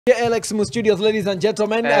Flexx mu studios, ladies and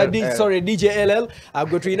gentlemen. DJ LL. I've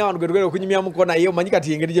got to now and go to kunyimya mukona yo manyi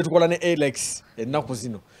kati engeri je tukola ne Flexx ennaku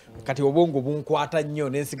zino. Kati obongo bunkwata nnyo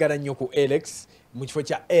nensigala nnyo ku Flexx mu kifo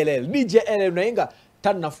kya LL. DJ LL nayenga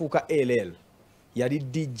tannafuuka LL. Yali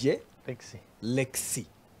DJ Lexi.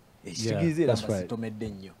 Ekigizira basitomedde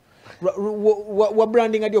nnyo. Wa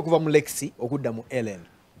branding adi okuva mu Lexi okudda mu LL.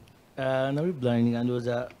 No rebranding and was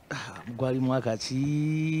gwali mwaka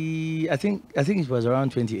chi I think it was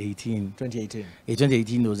around 2018.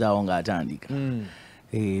 2018 was aonga atandika.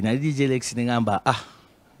 Na DJ Lexi ngamba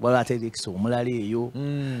wala Lexi omulali eyo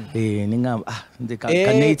ngamba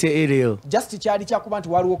kanete area. Just kyali kyakuba nti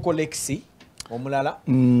waliwo ko Lexi omulala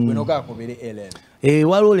gwenoga akobere LL.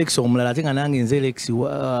 Waliwo Lexi omulala ate nga nange nze Lexi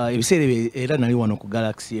ebiseera era nali wano ku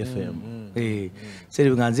Galaxy FM.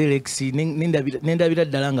 Sere nganze Lexi nendabira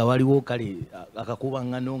ddala nga waliwo kale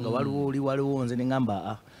akakubangano nga waliwo nze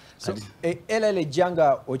ngamba so LL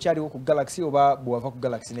janga okyaliwo ku Galaxy oba bwava ku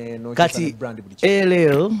Galaxy no kati brand buli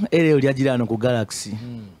LL lyagirano ku Galaxy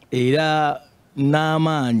era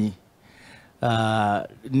n'amaanyi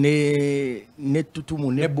ne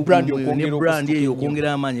tutumu ne brand eyo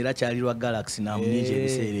kwongera amaanyi era kyalirwa Galaxy na munije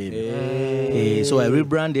ebiseera so I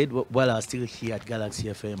rebranded while I was still here at Galaxy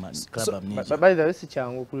FM and Club Amnesia. By the way, si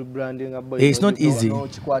changu ku rebranding it's not easy.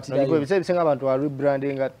 Bisenga abantu are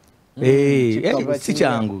rebranding at si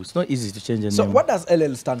changu. It's not easy to change a name. So what does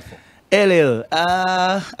LL stand for? LL,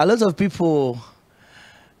 a lot of people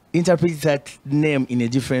interpret that name in a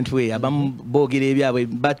different way.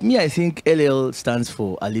 But me, I think LL stands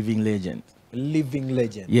for a living legend. Living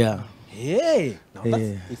legend. Yeah. Hey, now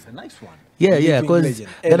it's a nice one. Yeah, because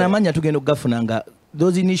ganamanya tugenda okugafunanga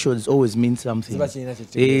those initials always mean something.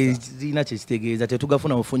 Zinakyekitegeeza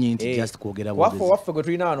tetugafuna bufunyi nti just kwogera waffe gwe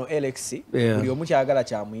tulina wano Alex buli omu kyagala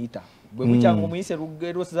kyamuyita bwe mukyanga omuyise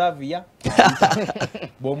Lugero Zavia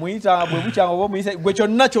bw'omuyita bwe mukyanga oba omuyise gwe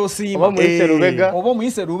kyonna ky'osiima oba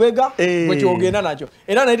omuyise Lubega gwe kyogenda nakyo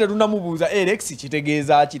era naye tetunnamubuuza Alex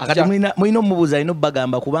kitegeeza ki akati mulina omubuuza alina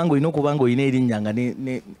obbagamba kubanga olina okubanga olina erinnya nga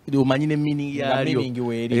omanyi ne meaning yaalyo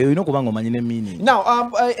olina okubanga omanyi ne meaning.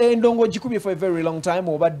 Now endongo gikubye for a very long time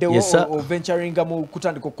obaddewo venturing mu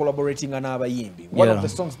kutandika collaborating n'abayimbi. One of the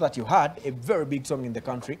songs that you had, a very big song in the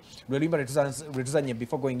country, lwelimba retuzanye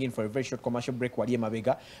before going in for a very short commercial break wali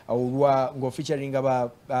emabega olwa ngo featuring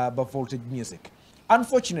aba voltage music.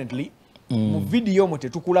 Unfortunately mu video mote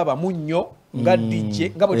tukulaba munnyo nga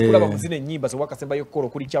DJ nga bwe tukulaba mu zine nnyimba so wakasemba yo koro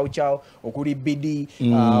kuli chao chao okuli BD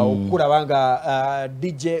okulaba nga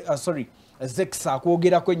DJ sorry Zexa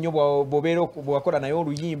kwogera nnyo bobero bwakola nayo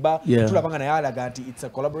oluyimba tulabanga naye alaga nti it's a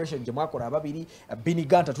collaboration gye mwakola ababiri Bini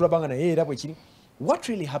Ganta tulabanga naye era bwe kiri. What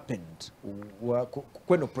really happened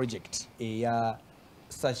kweno project ya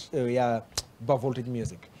voltage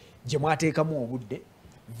music gye mwateekamu obudde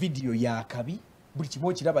video ya kabi buli kimu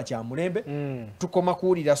okiraba kya mulembe tukoma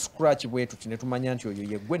kuwulira scratch bwetu kine tumanya nti oyo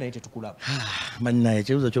yeggwe naye tetukulaba mannaye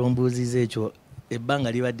ekibuzo ky'ombuuziza ekyo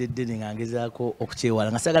ebbanga libadde ddene nga ngezaako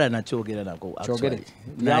okukyewala nga sagala nakyogera nako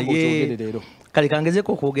naye leero kale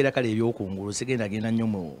kangezeeko okwogera kale ebyokungulu sigenda genda nnyo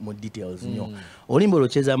mu details nnyo olimba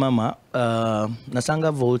olwokyeza mama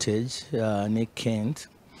nasanga voltage ne Kent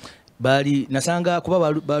bali nasanga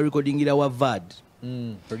kuba recordingira wa Vad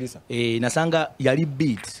producer nasanga yali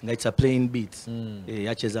beat nga it's a plain beat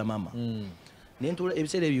yacheza mama nentula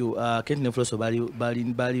ebiseera ebyo Kent ne Floso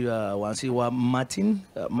bali wansi wa Martin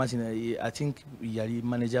I think yali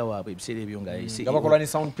manager wa ebiseera ebyo nga bakola ni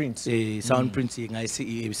sound prints nga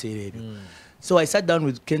ebiseera ebyo. So I sat down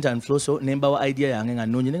with Kent and Floso nembawa idea yange nga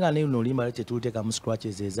nonye nga nayo nolimba tetuluteka mu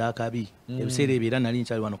scratches ezakabi ebiseera ebyo era nali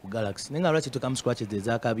nkyali wano ku Galaxy nga lwaki tuteka mu scratches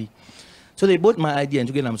ezakabi. So they bought my idea and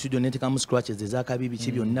tugenda mu studio neteka mu scratches ezakabi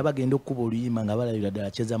biki byonna bagenda okukuba oluyimba nga balabira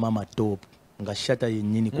ddala cheza mama top nga shata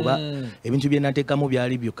yennyini kuba ebintu bye nateekamu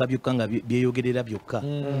byali byokka nga byeyogerera byokka.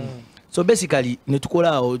 So basically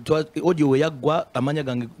netukola audio we yaggwa amanya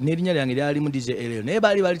gange n'erinnya lyange lyali mu DJ LL naye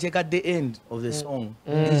bali take at the end of the song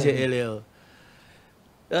DJ LL.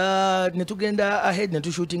 Netugenda ahead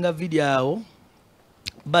netushootinga video awo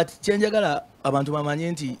but kyenjagala abantu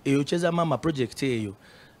bamanye nti eyo cheza mama project eyo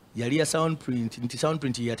yali ya sound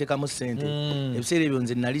print yateekamu ssente ebiseera ebyo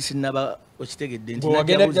nze nali sinnaba okitegedde nti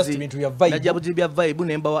najjabuzi bya vibe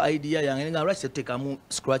nembawa idea yange nga lwaki tetuteekamu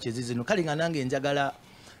scratches zino kale nga nange njagala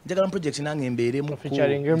project nange mbeeremu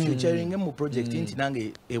featuring mu project nti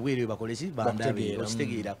nange ebwereyo bakoleki bandabe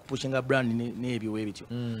okitegeera kupushinga brand n'ebyo webityo.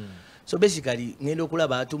 So basically ngenda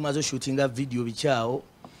okulaba tumaze shootinga video bikyawo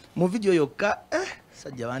mu video yokka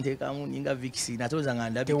sajja banteekamu ninga Vixi natoza nga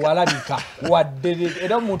ndabika tewalabika wadde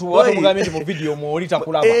era omuntu wamugambe mu video mu oli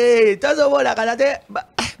takulaba tazobola kalate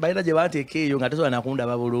bayina gye bateeka eyo nga tosobola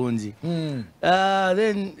nakundaba bulungi.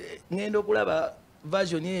 Then ngenda okulaba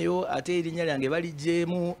version eyo ate erinnya lyange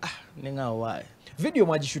baligjeemu nenga waayi. Video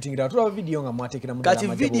mwagishootingira tulaba video nga mwateekera mu kati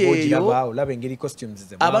video eyo laba engeri costumes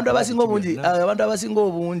ze. Abantu abasinga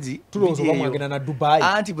obungi tulowooza oba mwagenda na Dubai.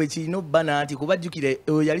 Anti bwe kirina obbana nti kubajjukire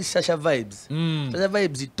oyo yali Sasha Vibes. Sasha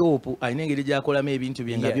Vibes top alina engeri gy'akolamu ebintu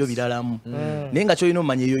bye nga byo biralamu. Naye nga kyolina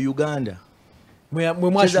omanya eyo Uganda. Mwe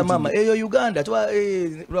mwashootinga eyo Uganda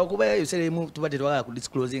lwakuba eyo seremu tuba tetwagala ku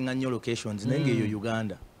disclosing nnyo locations naye ng'eyo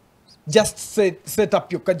Uganda. Just set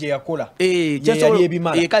up yokka gye yakola. Yali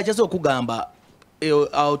ebimala. Kale kyasobola okugamba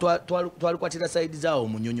awo twalikwatira side zaawo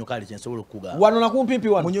munyonyo kale kyensobola okugamba. Wano nakumpimpi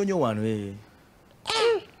wano. Munyonyo wano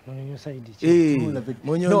Munyonyo side ki.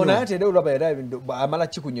 No naye ate olaba era amala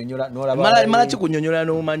kikunyonyola n'olaba. Mala kikunyonyola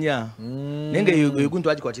n'omanya. Naye ng'eyo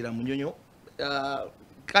guntu agikwatira munyonyo.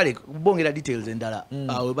 Kale bongera details endala.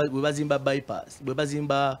 Bwe bazimba bypass, bwe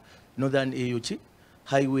bazimba northern eyoki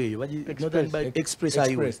highway, northern express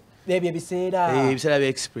highway. Ebyo ebiseera bya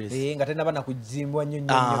express nga tennaba nakuzimbwa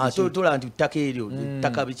nnyo so tola nti ttaka eryo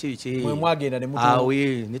ttaka biki mwe mwagenda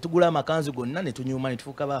ne tugula amakanzu gonna ne tunyuma ne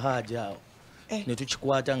tufuuka bahaja awo ne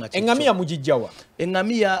tukikwata nga eŋŋamiya mugijjawa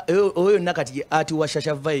eŋŋamiya oyo yonna kati ye ati wa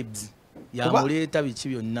Shasha Vibes yamuleeta biki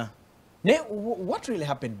byonna. What really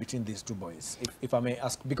happened between these two boys, if I may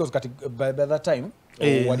ask? Because by that time,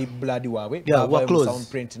 wali bloody wawe,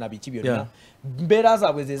 soundprint na bichi byonna. Mbeera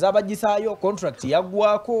zaabwe ze zabagisaayo, contract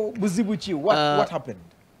yaggwako, buzibu ki? What happened?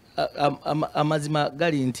 Amazima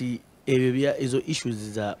gali nti ebyo ezo issues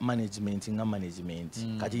za management nga management.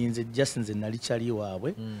 Kati nze nali kyali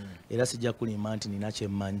waabwe era sijja kulima nti nina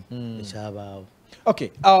kyemmanyi ekyabaawo. Okay,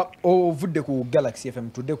 ovudde ku Galaxy FM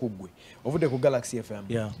tudde ku gwe. Ovudde ku Galaxy FM.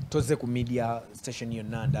 Tozze ku media station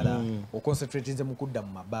yonna ndala. Oconcentrate mu kudda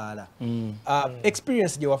mu mabaala.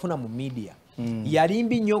 Experience gye wafuna mu media. Yali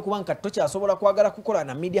mbi nnyo kuba nka tokyasobola kwagala kukola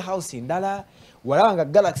na media house ndala. Walanga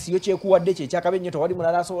Galaxy yo kyekuwadde kye kyakabe nnyo tewali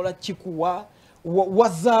mulala asobola kikuwa.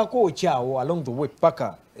 Wazaako okyawo along the way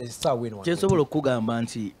paka essaawa eno. Kyensobola okugamba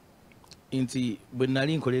nti bwe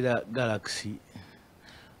nali nkolera Galaxy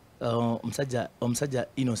omusajja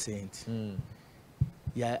innocent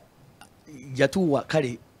yatuwa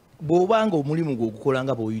kale bw'obanga omulimu gwe ogukola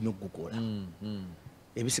nga bw'olina okugukola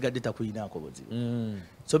ebisigadde takuyinaako buzibu.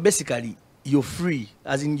 So basically you're free,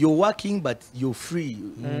 as in you're working but you're free.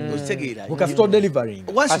 Start delivering.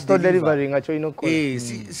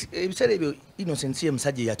 Ebiseera ebyo innocent ye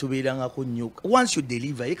musajja yatubeerangako nnyo. Once you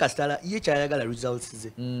deliver ye kasitala ye kyayagala results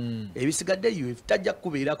ze. Ebisigadde yo tajja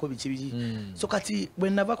kukubeerako biki. So kati bwe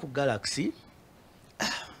nava ku Galaxy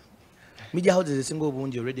media houses esinga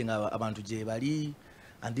obungi already nga abantu gye bali,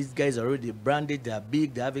 and these guys are already branded, they are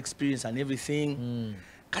big, they have experience and everything.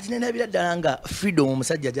 Kati nena ddala nga freedom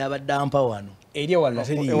omusajja gy'abadde ampa wano eri wala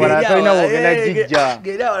talina wogenda jijja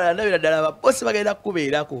era wala ndabira ddala babosi bagenda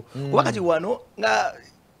kukubeerako kuba kati wano nga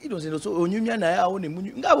onyumya naye awo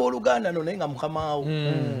nga abooluganda no naye nga mukamaawo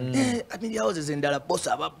media houses endala bosi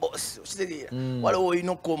aba bosi okitegeera waliwo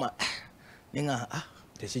olina okukoma nenga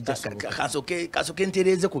kasoke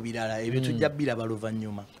ntereeze ku birala ebyo tujja biraba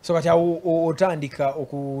luvannyuma. So kati awo otandika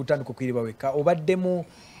okuyiriba wekka obadde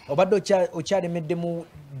okyalemeddemu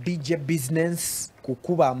DJ business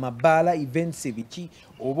kukuba amabaala events ebiki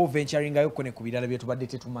oba venturingayo kone ku birala bye tubadde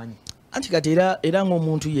tetumanyi. Anti kati era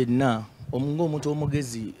ng'omuntu yenna ng'omuntu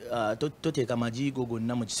omugezi toteeka majigo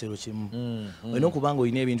gonna mu kisero kimu. Olina okuba nga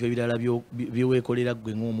olina ebintu ebirala byeweekolera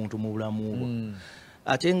ggwe ng'omuntu mu bulamu bwo.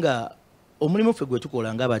 Ate nga omulimu ffe gwe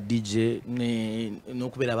tukola nga aba DJ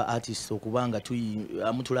n'okubeera aba artists okubanga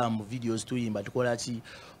amutula mu videos tuyimba tukola ki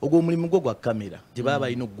ogwo omulimu gwo gwa kamera gye baba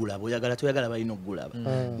balina okugulaba oyagala toyagala balina okugulaba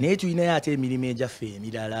naye tulinayo ate emirimu egyaffe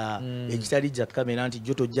emirala egitali gya kamera nti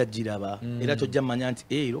gyo tojja giraba era tojja manya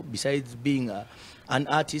nti besides being an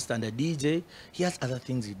artist and a DJ he has other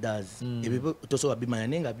things he does ebyo tosobola bimanya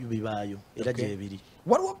naye nga byo bibaayo era gye biri.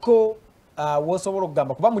 Waliwo wosobola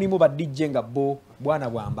okugamba kuba mulimu ba DJ nga bo bwana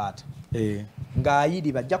bwambaata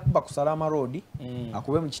ng'ayiri bajja kuba ku Salama Road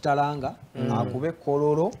akube mu Kitalanga akube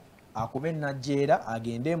Kololo akube Najjeera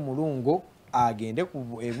agende Mulungo agende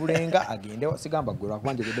ku Ebulenga agende sigamba gwe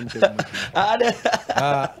lwakubanja gende mukezi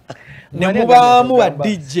ne mubaamu ba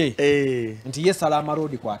DJ nti ye Salama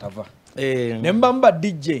Road kwatava ne mubaamu ba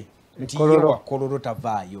DJ nti ye wa Kololo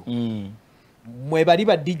tavaayo mwe bali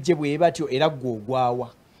ba DJ bwe batyo era gwe ogwawa.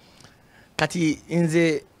 Kati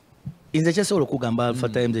nze kyasobola okugamba Alpha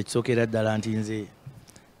Times ekisookera ddala nti nze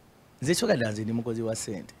kyogadda nze ndi mukozi wa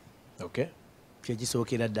ssente. Okay.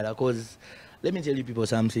 Kyekisookera ddala cause let me tell you people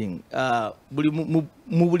something.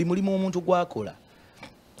 Mu buli mulimu omuntu gwakola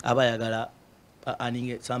aba ayagala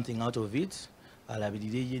earning something out of it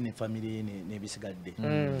alabirire ye ne family ye ne bisigadde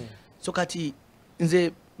so kati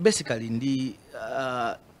nze basically ndi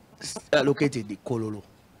located Kololo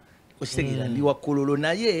okitegeera ndi wa Kololo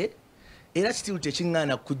naye era still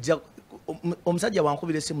tekingana kujja omusajja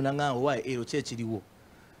wankubira essimu nangawo wa ero kyekiriwo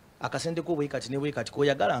akasente ko bwekati ne bwekati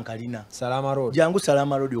koyagala nkalina Salama Road jangu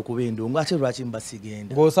Salama Road okubendo ngate lwaki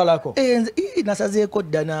mbasigenda ng'osalako nasazeeko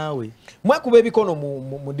dda naawe mwakuba ebikono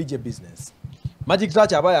mu DJ business Magic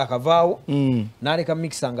Touch aba yakavaawo n'aleka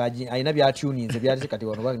mixer nga alina byatuninze byali kati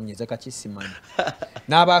wano banyize kakisimani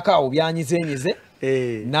n'abaakaawo byanyizenyize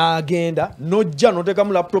n'agenda nojja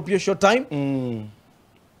n'oteekamu laptop yo short time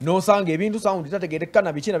n'osanga ebintu sound tategeerekeka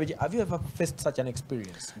na biki na biki. Have you ever faced such an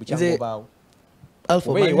experience bukyangobaawo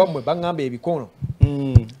Alpha man wamwe bangamba ebikono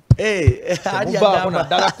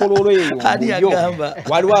naddala Kololo eyo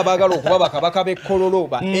waliwo abaagala okuba bakabaka b'Kololo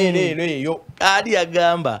ba erero eyo ali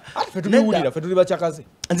agamba ffe tubiwulira ffe tuli bakyakaze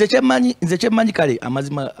nze kyemmanyi kale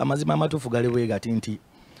amazima amatuufu gali bwe gati nti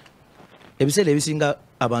ebiseera ebisinga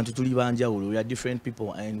abantu tuli banjawulo we are different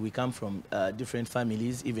people and we come from different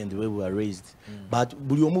families even the way we were raised but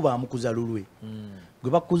buli omu baamukuza lulwe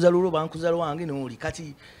gwe bakuza lulwe bankuza lwange noli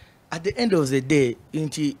kati at the end of the day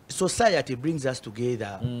inti society brings us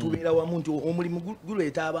together tubeera wamu nti omulimu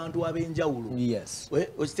guleeta abantu ab'enjawulo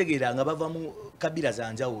okitegeera nga bava mu kabira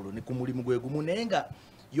za njawulo ne ku mulimu gwe gumu naye nga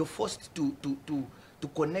you're forced to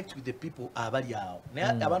connect with the people abali awo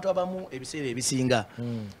naye abantu abamu ebiseera ebisinga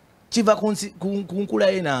kiva ku nkula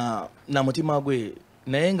ye na mutima gwe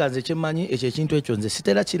naye nga nze kyemmanyi ekyo ekintu ekyo nze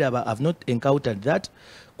sitera kiraba I've not encountered that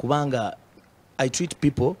kubanga I treat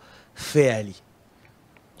people fairly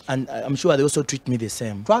and I'm sure they also treat me the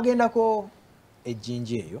same. Twagendako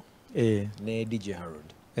ejjinja eyo ne DJ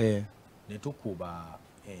Harold ne tukuba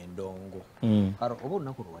endongo oba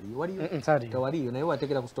olunaku lwaliyo naye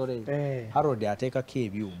wateekera ku story eyo Harold ateekako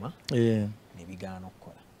ebyuma ne bigaana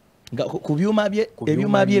okukola ku byuma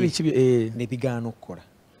bye biki ne bigaana okukola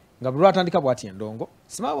nga buli lwatandika bw'ati endongo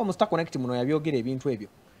simaba mu Star Connect muno yabyogera ebintu ebyo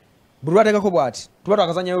buli lwateekako bw'ati tuba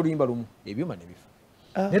twakazanyayo oluyimba lumu ebyuma ne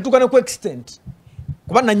bifa ne tuka ne ku extent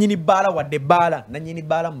kuba nanyini bbaala wadde bbaala nanyini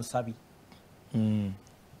bbaala musabi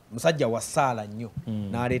musajja wa ssaala nnyo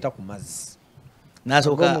n'aleeta ku mazzi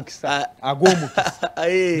n'asooka ag'omukisa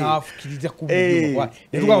n'afukiriza ku byuma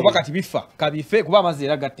ne tugamba kati bifa kabife kuba amazzi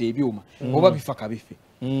era gatta ebyuma oba bifa kabife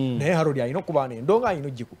naye Harold alina okuba n'endongo alina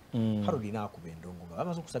oggiku Harold n'akuba endongo nga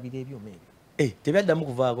bamaze okusabira ebyuma ebyo tebyaddamu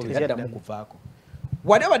kuvaako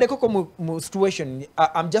wadde abaddeko mu situation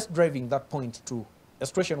I'm just driving that point to a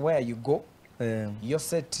situation where you go your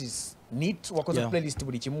set is neat wakoze playlist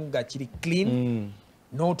buli kimu nga kiri clean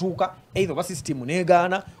n'otuuka either oba system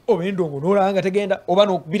n'egaana oba endongo n'olanga tegenda oba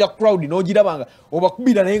n'okubira crowd n'ogirabanga oba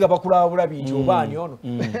kubira naye nga bakulabula bingi oba ani ono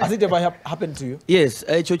has it ever happened to you? Yes,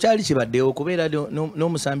 ekyo kyali kibaddewo okubeera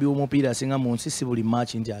n'omusambi w'omupiira asinga mu nsi si buli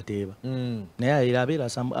match nti ateeba naye era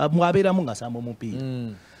abeeramu ng'asamba omupiira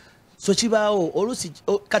so kibaawo olusi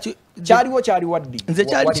kati kyaliwo waddi nze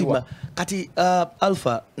kyali kiba kati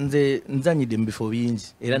Alpha nze nzanyidde mu bifo bingi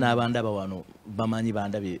era n'abandaba wano bamanyi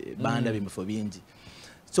bandabye mu bifo bingi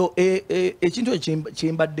so ekintu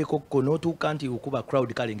kyembaddekokko n'otuuka nti okuba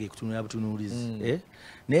crowd kale ng'ekutunula butunuulizi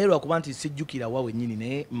naye lwakuba nti sijjukira wa wennyini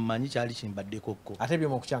naye mmanyi kyali kimbaddekokko ate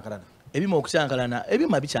ebyuma okucyankalana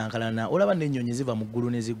bicyankalana olaba n'ennyonyi ziva mu ggulu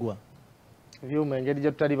ne zigwa Vyuma engeri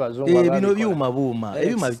gye tutali bazungu bino byuma buuma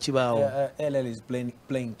ebyuma bikibaawo LL is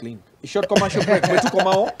playing clean. Short commercial break bwe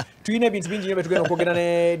tukomawo tuyina ebintu bingi nnyo bye tugenda okwogera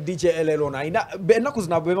ne DJ LL ono ayina ennaku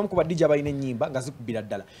zino bwe bamu ku ba DJ abalina ennyimba nga zikubira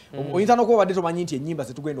ddala oyinza n'okuba obadde tomanyi nti ennyimba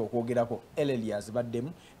zetugenda okwogerako LL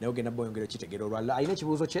yazibaddemu naye ogenda boyongera okitegeera olwalala ayina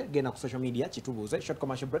ekibuuzo kye genda ku social media kitubuuze short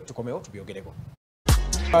commercial break tukomewo tubyogereko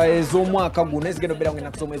ez'omwaka guno ezigenda obeera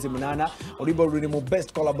ng'ennaku z'omwezi 8 oluyimba luli mu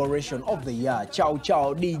best collaboration of the year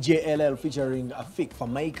Ciao DJ LL featuring Fik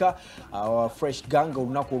Fameica fresh gang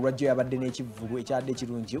olunaku olwajjo yabadde n'ekivubu ekyadde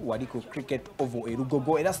ekirungi wali ku cricket oval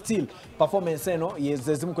erugogo era still performance eno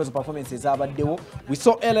yezezimu kwezo performance ezabaddewo we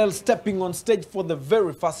saw LL stepping on stage for the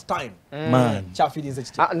very first time man kyafirize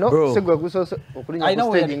kiti segwe gusoso okulinya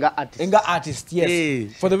ku stage nga artist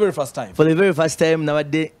yes for the very first time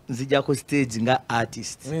nabadde nzija ku stage nga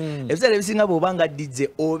artist ebiseera ebisinga bw'obanga DJ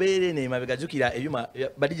obeere n'emabega jjukira ebyuma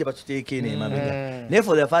badije batuteeke n'emabega naye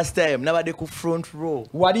for the first time nabadde ku front row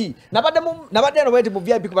wali nabadde eno bwenti mu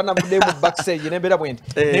VIP kuba nabudde mu backstage nembeera bwenti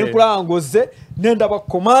nenkulanga ngozze nendaba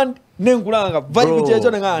command nenkulanga vibe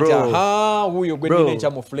kyekyo nenga nti wuuyo gwe nnina ekya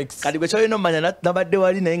mu Flexx kati gwe kyolina omanya nabadde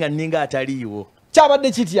wali naye nga nninga ataliiwo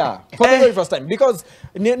kyabadde kitya for the very first time because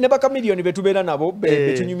ne bakamiliyoni betubeera nabo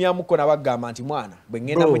betunyumyamuko nabagamba nti mwana bwe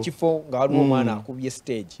ngenda mu kifo nga waliwo omwana akubye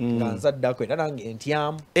stage nga nzaddako era nange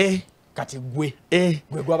entyamu kati gwe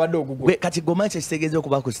gwabadde ogugwe kati goma kitegeeza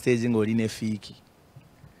okuba ku stage ng'oli ne Fik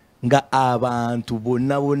nga abantu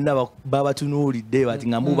bonna babatunuulidde bati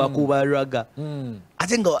nga mubakuba raga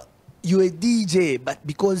ate nga you're a DJ but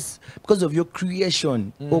because of your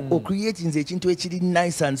creation or creating ekintu ekiri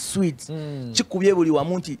nice and sweet kikubye buli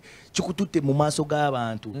wamu nti kikututte mu maaso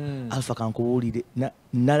g'abantu Alpha kankubuulire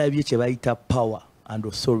nalabye kye bayita power and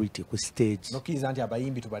authority ku stage nokiriza nti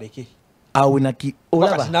abayimbi tubaleke awe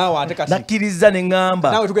nakkiriza ne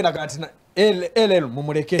ŋŋamba nawe tugenda kati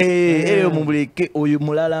mumuleke mumuleke oyo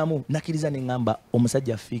mulalamu nakkiriza ne ŋŋamba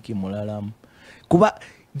omusajja Fik mulalamu kuba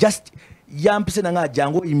just yampise nanga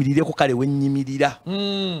jangu oyimirireko kale wenyimirira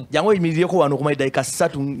jangu oyimirireko wano okumala eddakiika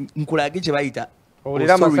 3 nkulage kye bayita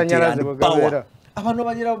owulira amasannyalaze bwe gabeera abantu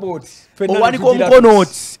bagira boti owanika omukono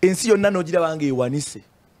oti ensi yonna n'ogiraba nga ewanise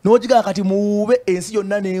n'ogigaa kati muwuube ensi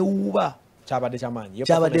yonna neewuuba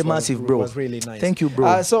Chabade massive, bro. Was really nice. Thank you,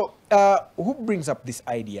 bro. So, who brings up this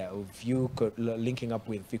idea of you linking up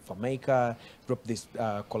with Fik Fameica, drop this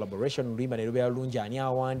collaboration?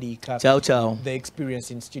 Ciao, ciao. The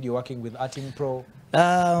experience in studio working with Artin Pro.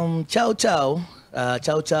 Ciao, ciao.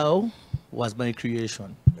 Ciao, ciao was my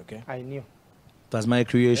creation. Okay. I knew. It was my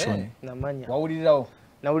creation. Namanya. What would it know?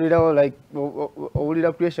 Nawulirawo like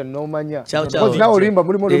owulira creation n'omanya because nawe oluyimba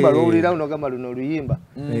mulimu oluyimba lw'owulira unogamba luno oluyimba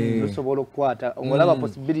lusobola okukwata ng'olaba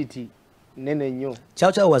possibility nene nnyo.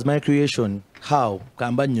 Ciao Ciao was my creation. How?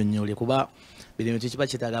 Kamba nnyonnyole kuba bino bintu kiba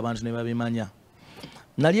kyetaaga abantu ne babimanya.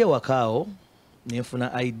 Nali ewakaawo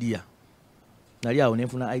nenfuna idea. Nali awo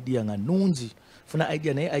nenfuna idea nga nnungi. Funa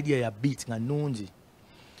idea naye idea ya beat nga nnungi.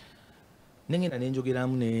 Nengenda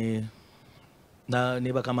nenjogeramu ne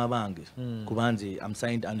bakama bange kubanze I'm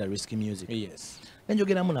signed under Risky Music. Yes.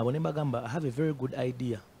 Nenjogeramu nabo ne bagamba I have a very good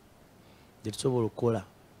idea that tusobola okukola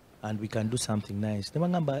and we can do something nice. Ne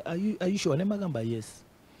bagamba are you sure? Ne bagamba yes.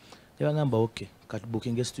 Ne bagamba okay kati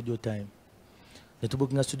booking studio time. Ne tu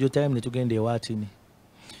booking studio time ne tugende ewa Atini.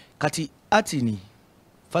 Kati Atini,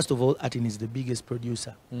 first of all, Atin is the biggest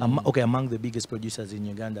producer. Among the biggest producers in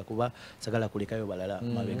Uganda. Kuba sagala kulekayo balala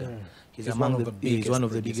mabega. He's one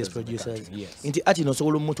of the biggest producers. Yes. Inti Atin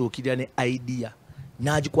osobola omuntu okirira ne idea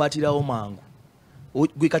n'agikwatirawo mangu.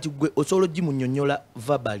 Gwe kati gwe osobola gimunnyonnyola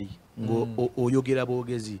verbally ngo oyogera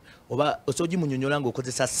boogezi oba osobola gimunnyonnyola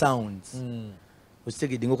ng'okozesa sounds.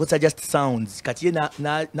 Otegedde ng'okozesa just sounds. Kati ye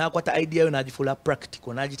n'akwata idea yo n'agifuula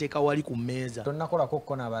practical n'agiteeka wali ku mmeeza. Tonnakolako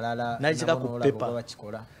kona balala n'agiteeka ku paper.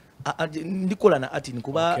 Ndikola na Atin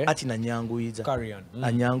kuba Atin anyanguyiza.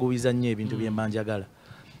 Anyanguyiza nnyo ebintu bye mba njagala.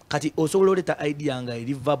 Kati osobola oleeta idea nga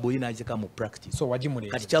eri verbal n'agiteeka mu practice. So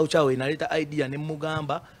wagimuleeta. Kati Ciao Ciao n'aleeta idea ne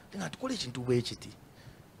mugamba nga tukole ekintu bwe kiti.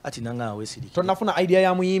 Atin nga weesiri. Tonnafuna idea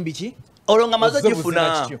ya muyimbi ki? Olonga mazo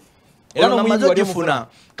gifuna. Olonga mazo gifuna.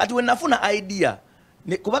 Kati we nafuna idea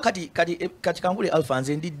kuba kati kankule Alpha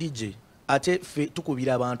nze ndi DJ ate fe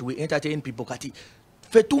tukubira abantu we entertain people kati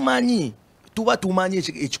fe tumanyi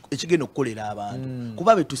ekigeno okukolera abantu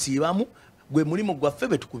kuba betusiibamu gwe mulimo gwaffe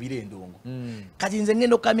betukubira endongo kati nze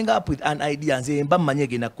ngendo coming up with an idea nze mba mmanyi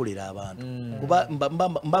egenda kukolera abantu kuba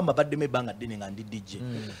mba mbaddemu ebbanga ddene nga ndi DJ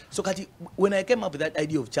so kati when I came up with that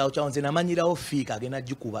idea of Ciao Ciao nze namanyirawo Fik agenda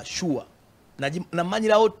gikuba sure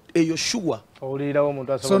namanyirawo eyo sure owulirawo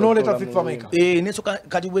omuntu so noleta Fik Fameica nesoka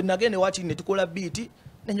kati bwe nagende watching ne tukola beat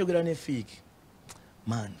nenjogera ne Fik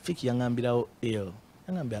man Fik yangambirawo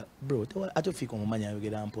yangambira bro ate Fik omumanya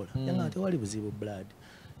ayogera mpola yangamba tewali buzibu blood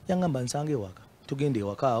yangamba nsange waka tugende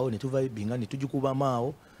ewaka awo ne tuvibinga ne tugikuba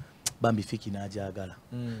maawo bambi Fik n'ajagala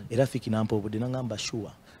era Fik nampa obudde nangamba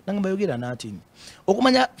sure nangamba yogera n'atini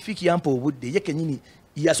okumanya Fik yampa obudde ye kenyini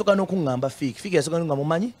yasoka n'okungamba Fik yasoka nga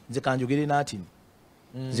mumanyi nze kanjogere n'atini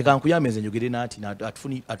nze kankuyambe nze njogere n'atini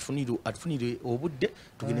atufunire obudde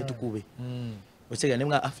tugende tukube osega ne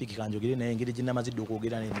nga Fik kanjogere naye engeri gye namazidde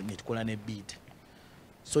okwogera ne tukola ne beat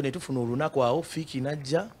so ne tufuna olunaku awo Fik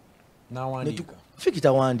najja n'awandiika Fik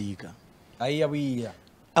tawandiika ayiya buyiya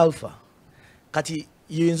Alpha kati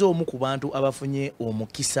yenza omu ku bantu abafunye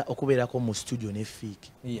omukisa okubeerako mu studio ne Fik.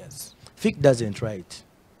 Yes. Fik doesn't write.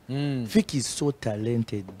 Fik is so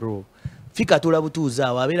talented, bro. Fik atula butuuza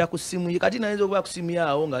awo abeera ku simu ye kati nayinza okuba ku simu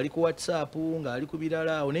yawo ng'ali ku WhatsApp ng'ali ku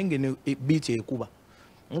birala awo naye ngene beat ekuba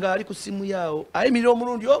ng'ali ku simu yawo ayimirira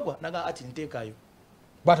omulundi ogwa naga ati nteekayo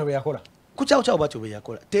bw'atyo bwe yakola ku Ciao Ciao bw'atyo bwe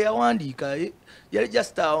yakola teyawandiika yali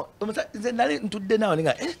just nze nali ntudde naawo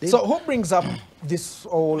nga so who brings up this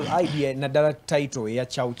whole idea naddala title ya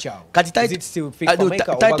Ciao Ciao kati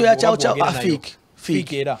title ya Ciao Ciao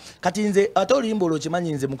Fik era kati nze ate oluyimba olwo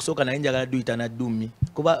kimanyi nze mu kusooka naye njagala duyita na Dumi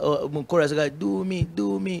kuba mu chorus ga do me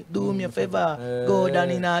a favor go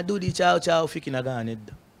down in a do the Ciao Ciao Fik nagaana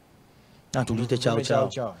nedda Tulite chao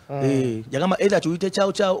chao. Yagamba either tulite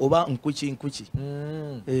chao chao oba nkwichi.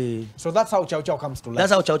 So that's how chao chao comes to life.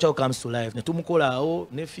 That's how chao chao comes to life. Ne tumukola awo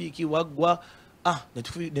ne Fiki wagwa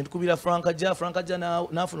ne tukubira Frank Aja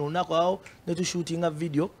nafuna lunako awo ne tu shooting a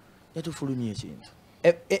video ne tufulumye ekintu.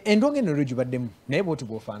 Endonge ne ruju baddemu naye bwoti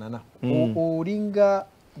bwofaanana. Olinga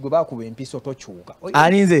gwe bakuba empiso tokyuka.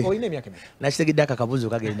 Aninze. Oyina emyaka emeka? Nakitegedde akabuzo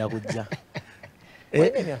kagenda kujja.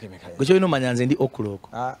 Oyina emyaka emeka? Gwe kyolina omanya nze ndi o'clock.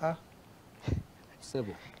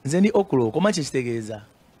 Sebo. Nze ndi o'clock omanyi kyekitegeza.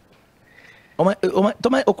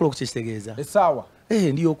 Tomanyi o'clock kyekitegeza. Essaawa.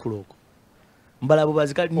 Ndi o'clock. Mbala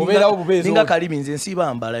bubazi ninga kalimi nze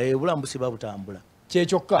nsiba mbala obulamu busiba butambula.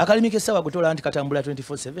 Kyekyoka. Akalimi k'essaawa gutola nti katambula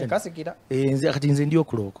 24/7. Tekasikira. Nze kati nze ndi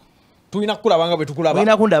o'clock. Tulina kukulabanga bwe tukulaba.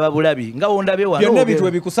 Tulina kundaba bulabi nga wondabe wano. Byonna ebintu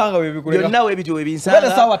ebikusanga bwe bikuleka. Byonna ebintu ebinsanga.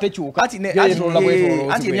 Bale sawa tekyuka.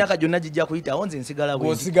 Ati emyaka gyonna gijja kuyita onze nsigala bwe.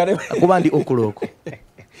 Osigale. Kuba ndi o'clock.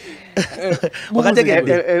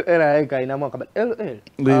 Wakategedde. Era ina mwaka LL.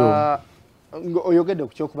 Oyogedde ku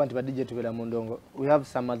kyokuba nti ba DJ tubera mu ndongo. We have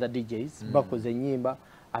some other DJs bakoze nyimba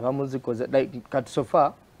abamuzikoze like kat so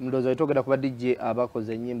far mdozo yitogeda kuba DJ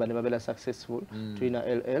abakoze nyimba ne babela successful. Tuina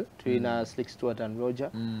LL, tuina Slick Stewart and Roger.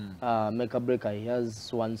 Make a Break, he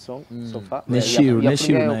has one song so far. Neshiro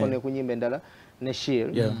kone kunyimba ndala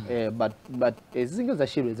Neshiro. But ezinga za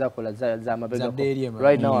Shiro zakola za mabega.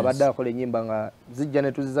 Right now abadde akola nyimba nga zijja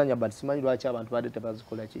ne tuzizanya but simanyi lwaki abantu badde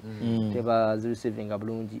tebazikola ki. Tebazi receiving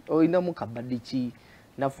bulungi. Oyina mu kabadiki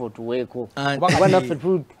nafo tuweko kubanga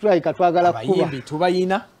try katwagala kuba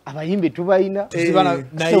abayimbi tubayina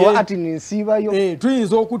so ati ninsibayo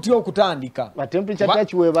tuyinza okutya okutandika ba temperature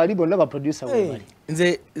touch we bali bonna ba producer we bali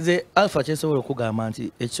nze Alpha kyesobola okugamba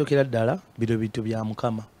nti ekisokera ddala biro bitu bya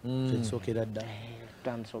Mukama ekisokera ddala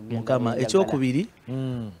Mukama ekyokubiri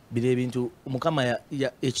biro ebintu Mukama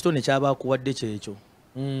ekitone kyabakuwadde kyekyo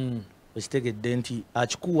Esitegedde nti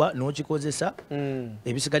akikuwa n'okikozesa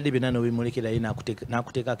ebisigadde byonna n'obimulekerayo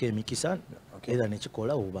n'akuteekako emikisa era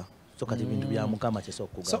nekikola oba so kati bintu bya Mukama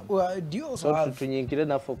kyesooka okugamba tunyinkire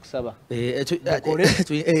naffe okusaba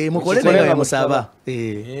mukole naye musaba.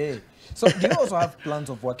 So do you also have plans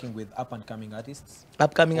of working with up and coming artists?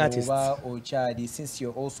 Upcoming artists. Or Chadi, since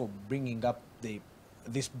you're also bringing up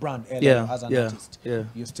this brand as an artist,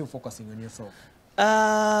 you're still focusing on yourself.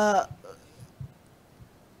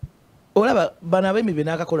 Olaba bana bembi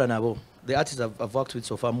benakakola nabo. The artists I've worked with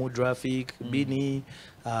so far, Mudra, Fik, Bini,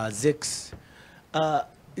 Zex.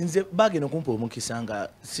 Nze bageno kumpo omukisanga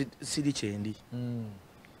sidi chendi.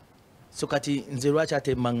 So kati nze lwachi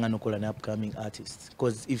ate mangano kola na upcoming artists.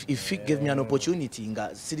 Because if Fik gave me an opportunity nga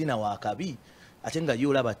sidi na wakabi, atenga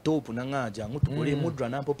yo laba top nangaja ngutukole Mudra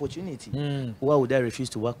na opportunity. Why would I refuse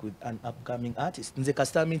to work with an upcoming artist? Nze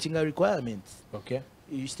custom meeting requirements. Okay.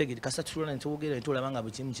 You take it kasa tulona ntogera ntolabanga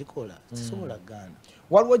buchimu chikola sobola gana.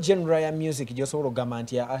 What genre ya music gyosobola ogamba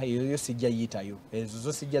nti yo sijja yitayo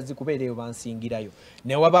ezo sijja zikubeereyo bansingirayo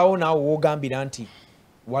ne wabaawo naawo wogambira nti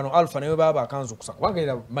wano Alpha nayo baba akanzu kusa kubanga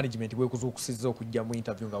era management gwe kuzukusiza okujja mu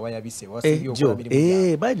interview nga wayabise wasibyo kwa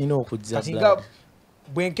mirimu bali no okujja kati nga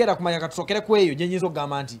bwenkera kumanya katusokere kweyo nyenyizo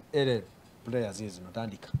ogamba nti players ezo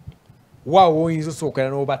natandika wow oyinzo sokera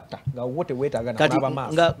n'obatta nga wote wetaaga n'aba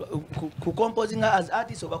mass nga ku composing as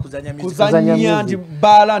artist oba kuzanya music kuzanya nti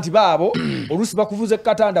bala nti babo olusi bakuvuze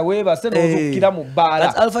katanda weba sene ozukira mu bala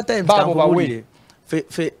at Alpha Times babo bawe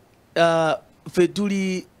fe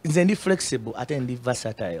tuli nze ndi flexible ate ndi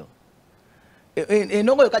versatile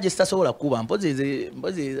enongo yokaje sitasobola kuba mpozi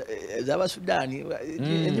zaba Sudani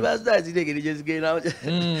enjibaza ziregereje zigenda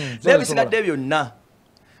nebisigadde byonna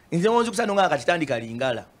nze ngonzi kusano nga katitandika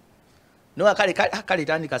lingala no akale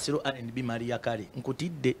tandika siro R&B Maria kale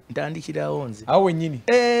nkutidde ntandikira onze awe nyini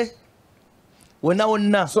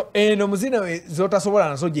wonna so no muzina zotasobola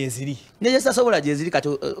nazo jeziri nje sasobola jeziri kati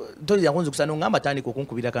tozi yakunze kusano ngamba tandika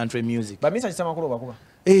okunkubira country music bamisa kisama kulo bakuba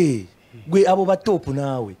gwe abo batop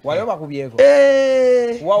naawe wale bakubyeko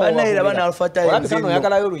banaira bana Alpha Times wabikano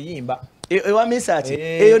yakalayo luyimba ewa misati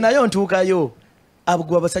eyo nayo ntuukayo abo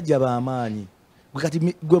gwa basajja baamaanyi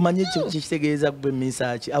gukati gwe manye kitegeeza gwe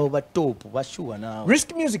message abo ba top bashuwa nawo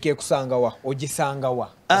risk music ekusanga wa ogisanga wa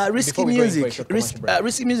risk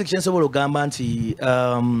music chensobola gamba nti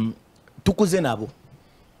tukuze nabo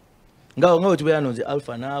ngawo tubera nonze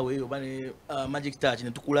Alpha nawe obane magic touch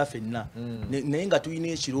ne tukula fenna naye nga tuyina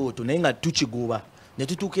ekirooto naye nga tukigoba ne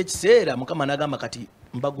tutuuka ekiseera Mukama nagamba kati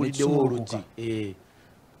mbaguliddewo oluti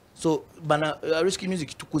so bana risk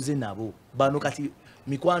music tukuze nabo bano kati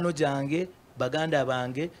mikwano jange baganda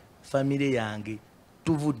bange family yange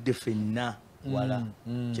tuvudde fenna wala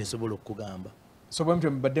kyesobola okugamba so bwe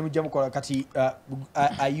mbadde mujja mukola kati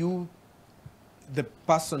are you the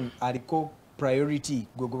person aliko priority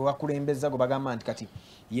gwe bakulembeza go bagamba nti kati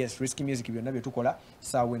yes risky music byonna bye tukola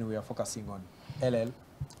so when we are focusing on LL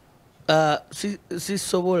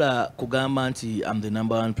sisobola kugamba nti I'm the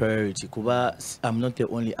number one priority kuba I'm not the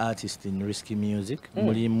only artist in risky music.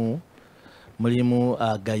 Mulimu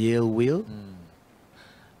Gael Will,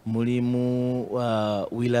 mulimu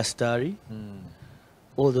Willa Starry.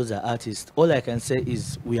 All those are artists. All I can say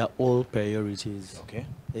is we are all priorities. Okay.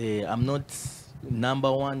 I'm not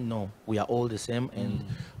number one, no. We are all the same and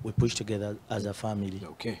we push together as a family.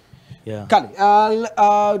 Okay. Yeah. Kali,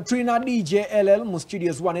 Trina DJ LL mu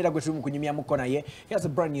studios one era gwe tuli kunyumya mukona ye. He has a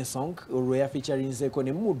brand new song Roya featuring Zeko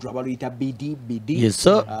ne Mudra baluita BD. Yes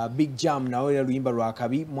sir. Big Jam na oya luyimba lwa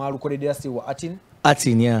kabi mwalukoledera si wa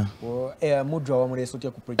Atin yeah. Mudra wa muleso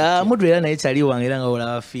tia ku project. Mudra era naye chali wange era nga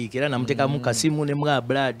ola Fik era namuteka mu kasimu ne mwa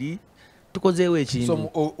Brad tukozeewo ekintu.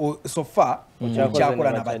 So far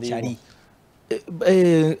kyakola na bachali.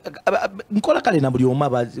 Nkola kale na buli oma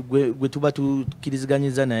gwe tuba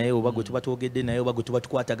tukiriziganyiza naye oba gwe tuba twogedde naye oba gwe tuba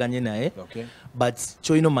tukwataganye naye but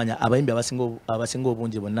choino manya abayimbi abasinga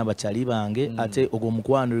obungi bonna bachali bange ate ogwo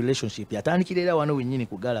mukwano relationship yatandikirira wano wennyini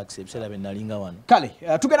ku Galaxy ebisera bennalinga wano kale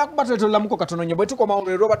tugenda kubatatola muko katononye bwe tukoma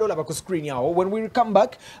on Robert Dollar ku screen yawo when we come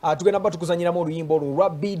back tugenda batukuzanyira mu luyimbo olwa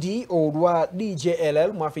BD olwa DJ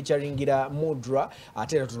LL mwa featuringira Mudra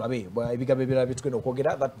ate tulabe ebigabebera bitugenda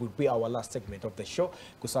okwogera that will be our last segment of the show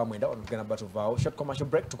kusamwenda onugana batu vao short commercial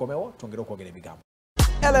break tukomewo tongera okwogera ebigambo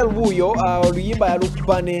LL Buyo oluyimba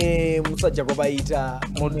yalukubane musajja ko bayita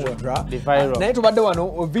Mudra naye tubadde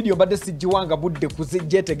wano video badde sijiwanga budde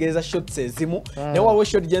kuzijjetegereza shots ezimu naye waliwo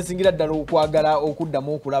shot gyensingira ddala okwagala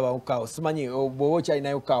okuddamu okulaba okawo simanyi bwoba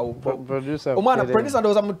kyalinayo kawo omwana producer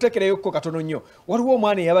ndowooza mutekereyokko katono nnyo waliwo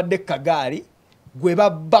omwana eyabadde kagaali gwe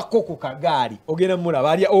babbako ku kagaali ogenda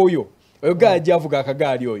mulaba alya oyo gaali gyavuga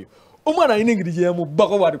akagaali oyo omwana alina engeri gye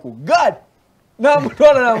yamubbako bwati ku gaali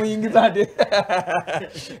namutwala namuyingiza ate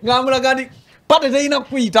ngamulaga nti pate teyina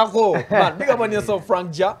kuyitako man big up on yourself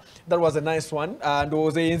Frank Ja that was a nice one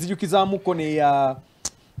ndowooza enzijukizaamuko neya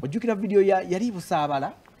ojjukira video yali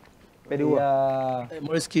busaabala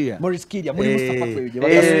Morris Kiria muri musapato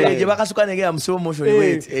je bakasuka negera mu slow motion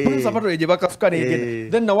wait muri musapato je bakasuka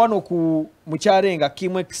negera then na wano ku mucharenga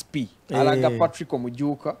Kim XP alaga Patrick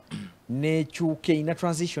Omujuka nekyuke ina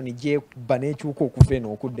transition je banekyuka okuva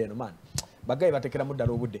eno okudde eno man bagayi batekera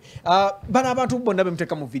muddala obudde bana abantu bonna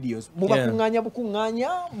bemuteka mu videos bukunganya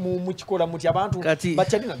mu kikola muti abantu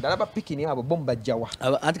bakyalina ddala ba pikini abo bomba jjawa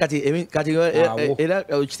kati era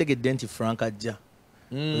kitegedde nti Frank ajja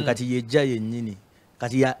kati yejja yennyini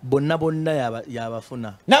kati bonna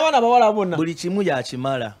yabafuna n'abaana bawala bonna buli kimu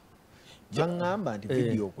yakimala bangamba nti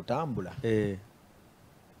video okutambula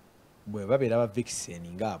bwe babeera ba vixen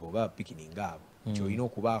ngabo ba pikini ngabo kyolina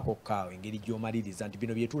okubaako kaawo engeri gy'omaliriza nti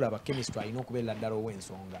bino byetulaba chemistry alina okubeera ddala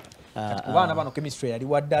ow'ensonga kati ku baana bano chemistry yali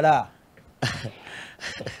wa ddala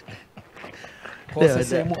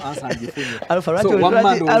kosesemu ansangifunye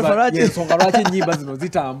ensonga lwaki ennyimba zino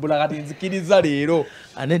zitambula kati nzikiriza leero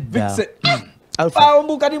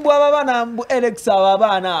mbu bwaba baana mbu Alex abo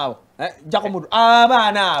abaana abo jako mudu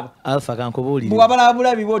abaana abo Alpha kankubulira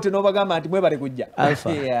bwabalabula bibote n'obagamba nti mwebale kujja Alpha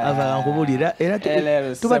kankubulira era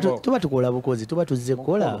tuba tukola bukozi tuba tuzze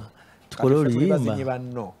kukola tukola oluyimba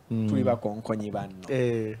tuli bakonkonyi banno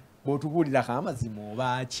bw'otubuulira amazima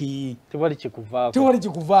obaaki tewali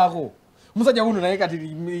kikuvaako musajja wuno naye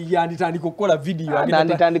kati yanditandika okukola video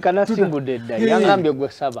nanditandika nasimbudde dda yangambye gwe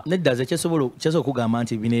saba nedda ze kyesobola okugamba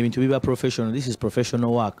nti bino ebintu biba professional this is professional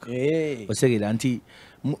work osegera nti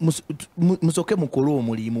musoke mukole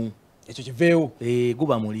omulimu ekyo kiveewo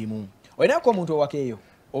guba mulimu olinako omuntu owakeeyo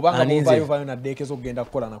obanga muvayovayo naddeekezo okugenda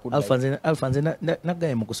kukola Alpha nze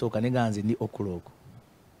naggaye mu kusooka neganze ndi okuloko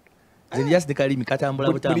Just the kalimi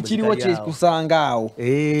katambula butambula. Buli kiriwo kyekusanga awo.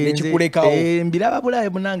 Nekikulekawo. Mbiraba bulaye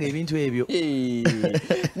munange ebintu ebyo.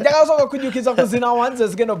 Njagala soka kujukiza kuzina wanze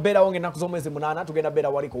zigenda bera wonge naku zomwezi munana tugenda bera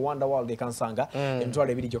wali ku Wonder World ekansanga.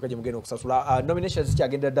 Emtwale ebiri jokaje mugenda okusasula. Nominations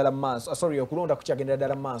kyagenda ddala maaso. Sorry okulonda kukyagenda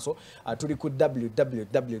ddala maaso. Tuli ku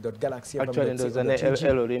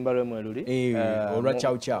www.galaxy.com. Olwa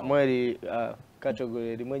chao chao. Mweri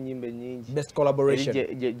category limwe nyimbe nyingi best collaboration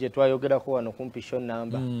je twayogerako wano competition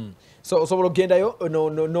number so osobola ogendayo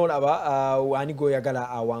no laba ani go yagala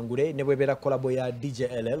awangule ne bwebera collabo ya DJ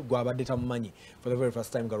LL gwabadde tamumanyi for the very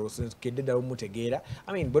first time garoso kedde umutegeera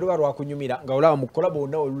I mean bwe barwa kunyumira nga olaba mu collabo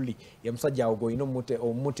na oluli ya musajja awo ino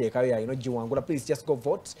muteekayo ya ino jiwangula please just go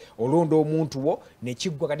vote olondo omuntu wo ne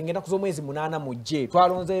kiggwa kati ngenda kuzomwezi munana mujje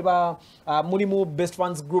twalonze ba mulimu best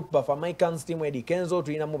fans group ba Fameica team edi Kenzo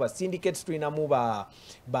tulina mu ba syndicates tulina mu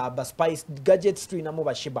ba Spice Gadgets tulinamu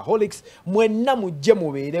ba Shebaholics mwenna mujje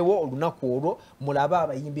mubeerewo olunaku olwo mulaba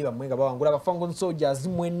abayimbi bamwe nga bawangula Bafangon Soldiers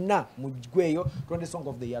mwenna mujgweyo tulonde song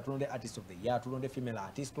of the year tulonde artist of the year tulonde female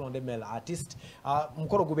artist tulonde male artist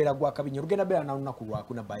mukolo gubeera gwa kabinyo rugenda beera na lunaku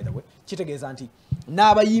lwakuna by the way kitegeeza nti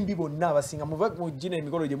n'abayimbi bonna abasinga mujine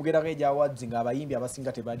emikolo gye mugenda geja awards nga abayimbi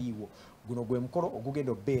abasinga tebaliiwo guno gwe mukolo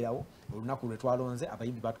ogugenda obeerawo olunaku lwe twalonze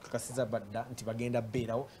abayimbi batukakasiza badda nti bagenda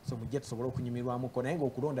beerawo so mujje tusobole okunyumirwamuko naye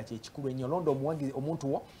ng'okulonda kye kikulu ennyo londa omuwangizi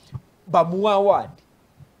omuntu wo bamuwa award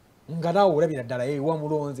nga naawe olabira ddala ye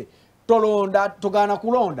wamulonze tolonda togaana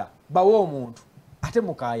kulonda bawe omuntu ate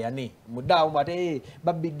mukayane muddaawo ate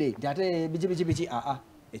babbidde nti ate biki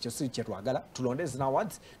ekyo si kye twagala tulonde zina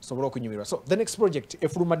awards tusobole okunyumirwa so the next project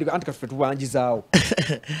efulumadiga anti kaffe tubanjizaawo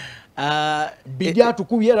bidi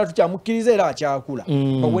atukubye era tukyamukkiriza era akyakula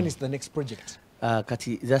but when is the next project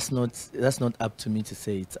Kati, that's not up to me to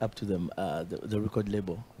say. It's up to them, the record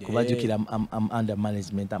label. Yeah. I'm under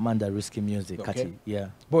management. I'm under Risky Music. Okay. Kati, yeah.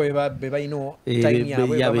 Boy, beba ino time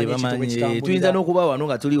ya we tuinza no kuba wano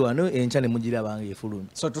nga tuli wano enchane mujira bange fulumi.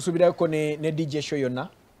 So tusubira ko ne DJ show yonna.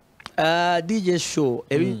 DJ show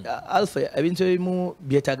Alpha ebintu ebimu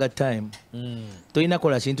byetaga time. Toyina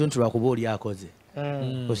kola kintu ntulwa kuboli akoze.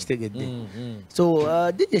 Oshitegedde. So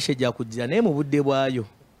DJ show ja kujja naye mu budde bwayo.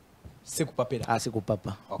 Sikupapira.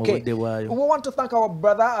 Sikupapa. Okay. We want to thank our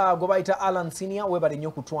brother Gobaita Alan Senior webali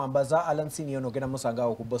nnyo kutwambaza Alan Senior no genda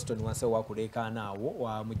musanga ku Boston wanse wakuleka naawo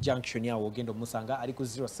wa mu junction yawo genda musanga ali ku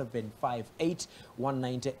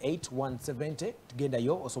 0758198170 tugenda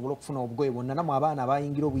yo osobola okufuna obugoye bonna namwe abaana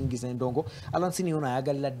abayingira obuyingiza endongo Alan Senior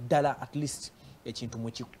nayagalira ddala at least ekintu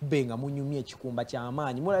mukikubenga munyumye ekikumba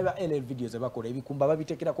ky'amaanyi mulaba LL videos ebakola ebikumba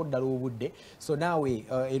babitekerako ddala obudde so nawe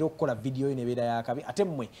era okukola video yo nebeera yakabi ate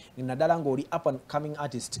mmwe naddala ng'oli up and coming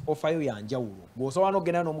artist ofayo yanjawulo bw'osobola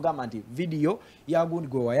n'ogenda n'omugamba nti video yagundi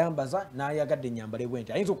gwe wayambaza n'ayagadde ennyambala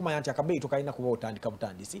bwenti ayinza okumanya nti akabeeyi tokalina kuba otandika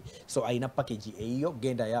butandisi so ayina package eyiyo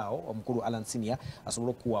genda yaawo omukulu Alan Senior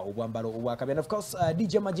asobola okuwa obwambalo obwakabi and of course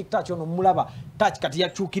DJ Magic Touch ono mulaba Touch kati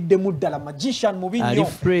yakyukiddemu ddala magician mubi nnyo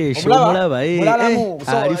omulaba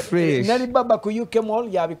nali baba ku UK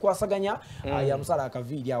Mall yabikwasaganya ya musala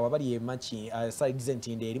akaviri awo bali emachi side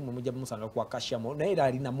zentinde eri mu mujja musanga kwa Kasha Mall naye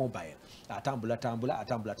ali na mobile atambula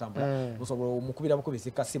musobola omukubira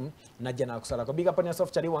bukubisi kasimu najja nakusala ko big up on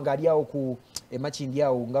soft chali wanga ali awo ku emachi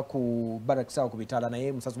ndiawo nga ku Baraksawo ku bitala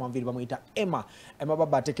naye musazi mwamviri bamuyita Emma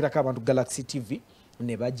baba atekirako abantu Galaxy TV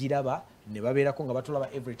ne bagiraba ne babeerako nga batulaba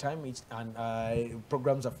every time and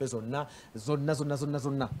programs of zonna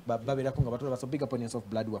babeerako nga batulaba so big up on of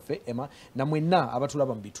blood waffe Emma na mwenna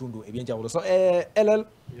abatulaba mu bitundu ebyenjawulo so LL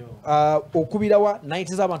okubirawa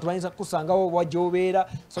night z'abantu bayinza kusangawo wajjobeera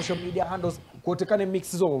social media handles kwotekane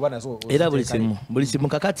mix zo bana zo era buli simu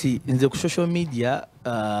kakati nze ku social media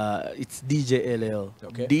it's DJ LL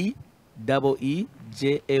okay.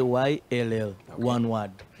 DEEJAYLL one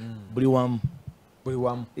word buli wamu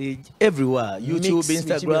everywhere YouTube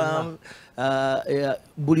Instagram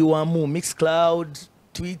buli wamu Mixcloud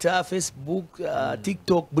Twitter Facebook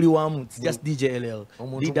TikTok buli wamu it's just DJ LL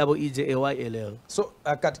DEEJAYLL so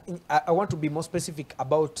I want to be more specific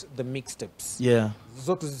about the mixtapes yeah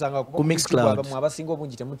zotu zisanga ku Mixcloud mwabasinga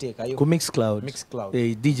obungi temuteekayo ku Mixcloud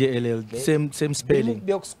DJ LL same spelling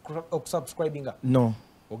subscribing no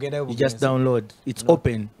you just download it's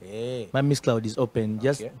open my Mixcloud is open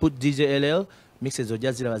just put DJ LL mixes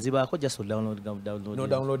ojazira bazibako just download no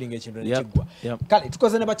downloading ekintu nekigwa kale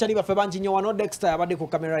tukoze ne bachali baffe bangi nnyo wano Dexter abadde ku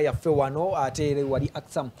camera yaffe wano ate wali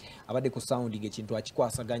Axam abadde ku sounding ekintu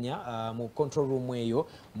akikwasaganya mu control room eyo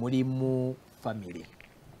mulimu family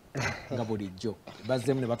nga bulijjo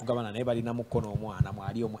bazzemu ne batugabana naye balina mukono omwana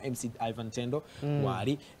mwali omu MC Ivan Tendo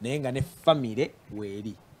wali naye nga ne family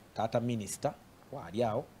weeri tata minister wali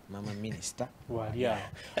awo mama minister wali awo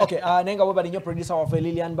okay nenga we bali nyo producer wa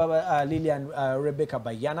Lilian Rebecca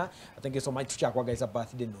Bayana thank you so much tuchakwagaiza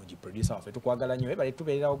birthday noji producer wa tukwagala nyo bali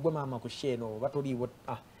tubeera ogwe mama ku sheno batoliwo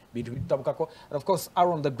bintu bitabukako and of course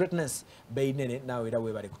Aaron the greatness beinene nawe era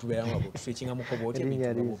we bali kutubeera ngo tuswitchinga mukobo ote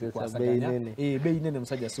bintu kwasaganya beinene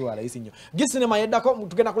musajja swala isinyo gisinema yeddako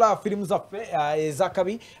tugenda kula films zaffe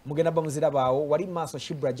ezakabi mugenda bamuzira bawo wali maso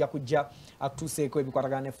shibra jakujja akutuseeko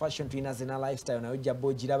ebikwatagane fashion twina zina lifestyle nayo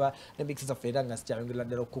jabbo giraba ne mix zaffe era nga sikyayongera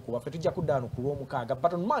ddala okukuba ffe tujja kuddano ku lw'omukaaga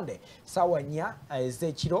but on Monday sawa 4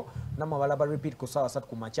 ezekiro namabala ba repeat ku sawa 3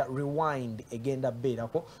 ku macha rewind egenda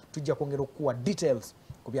beerako tujja kwongera okuwa details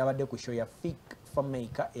kubyabadde ku show ya Fik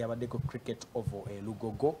Fameica yabadde ku cricket ovo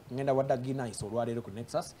Lugogo ngenda wadda gina iso olwaleero ku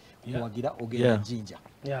Nexus kumuwagira ogenda jinja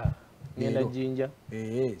ngenda jinja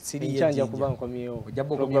siri chanja kuba nkomyewo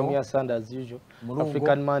program ya Sunday as usual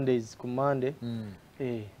African Mondays ku Monday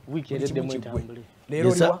weekend de mwetambule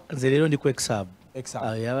lero ndi ku exam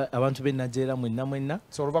abantu be Nigeria mwenna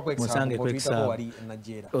soroba ku exam ko twita ko wali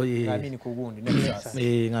Nigeria kamini ku gundi Nexus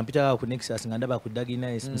ngampita ku Nexus ngandaba ku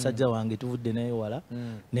Dagina musajja wange tuvudde naye wala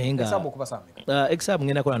nenga exam okubasame exam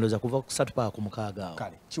ngenda kola ndoza kuva ku 3 pa ku mukaga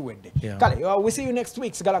kale chiwedde kale we see you next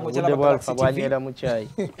week sigalango chala banyera mu chai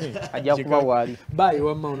ajja kuba wali bye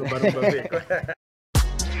wa mauno barumba